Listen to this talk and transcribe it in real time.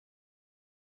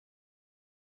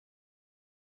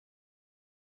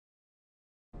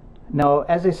Now,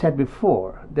 as I said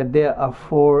before, that there are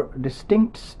four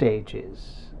distinct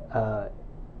stages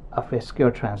of a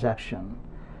secure transaction.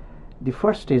 The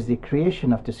first is the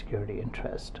creation of the security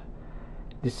interest.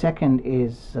 The second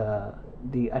is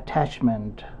the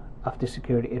attachment of the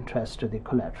security interest to the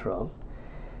collateral.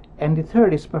 And the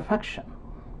third is perfection.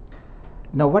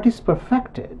 Now, what is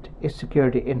perfected is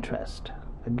security interest.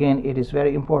 Again, it is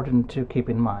very important to keep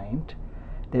in mind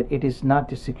that it is not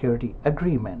the security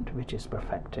agreement which is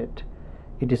perfected.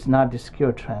 It is not the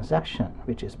secure transaction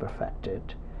which is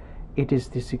perfected. It is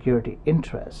the security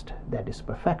interest that is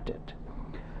perfected.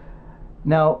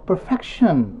 Now,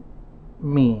 perfection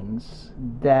means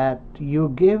that you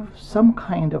give some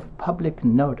kind of public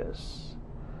notice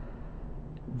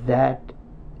that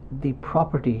the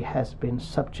property has been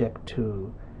subject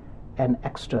to an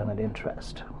external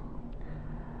interest.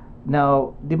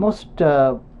 Now, the most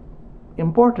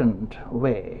important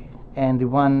way, and the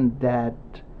one that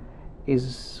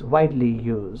is widely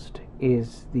used,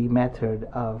 is the method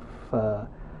of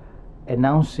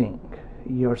announcing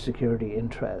your security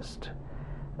interest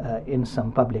in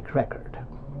some public record,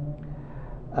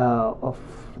 of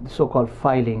the so-called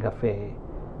filing of a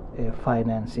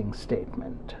financing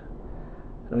statement.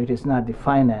 So it is not the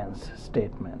finance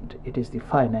statement, it is the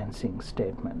financing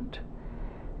statement.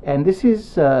 And this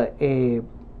is a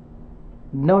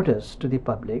notice to the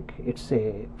public. It's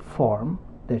a form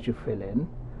that you fill in,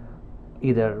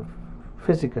 either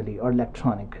physically or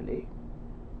electronically,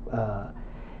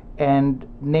 and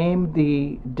name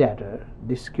the debtor,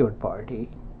 the secured party,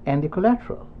 and the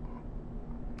collateral.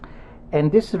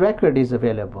 And this record is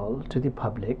available to the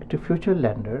public, to future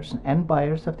lenders and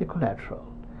buyers of the collateral.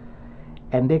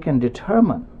 And they can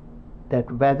determine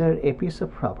that whether a piece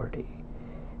of property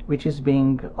which is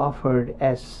being offered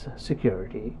as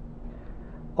security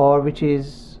or which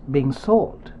is being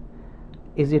sold,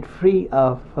 is it free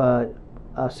of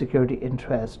security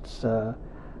interests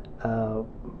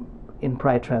in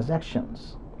prior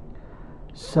transactions.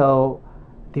 So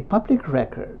the public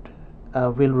record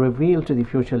will reveal to the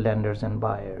future lenders and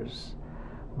buyers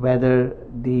whether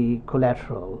the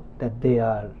collateral that they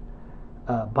are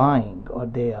buying or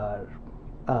they are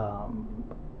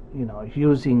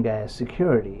using as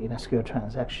security in a secure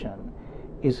transaction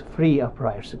is free of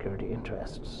prior security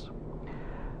interests.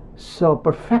 So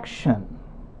perfection,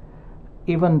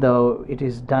 even though it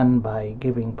is done by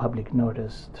giving public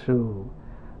notice through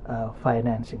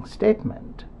financing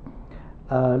statement,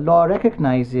 law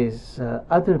recognizes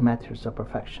other methods of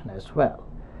perfection as well.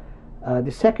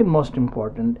 The second most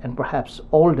important, and perhaps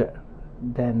older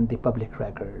than the public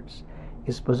records,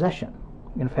 is possession.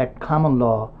 In fact, common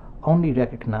law only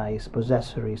recognized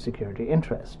possessory security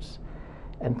interests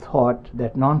and thought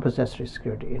that non-possessory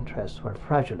security interests were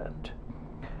fraudulent.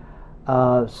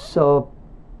 So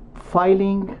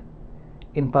filing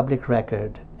in public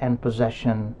record and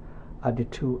possession are the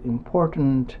two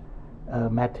important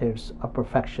methods of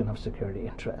perfection of security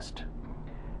interest.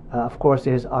 Of course,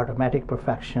 there is automatic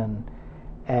perfection,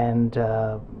 and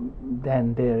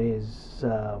then there is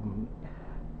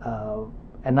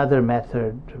another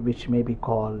method which may be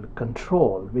called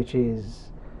control, which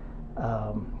is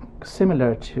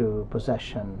similar to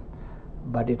possession,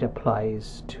 but it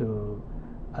applies to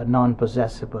a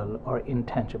non-possessible or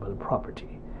intangible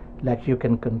property. Like you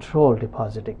can control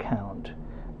deposit account,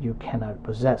 you cannot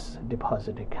possess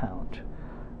deposit account.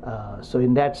 So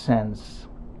in that sense,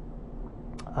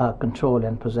 control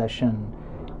and possession,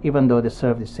 even though they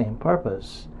serve the same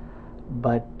purpose,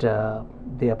 but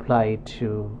they apply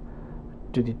to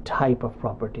the type of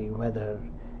property, whether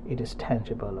it is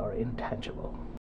tangible or intangible.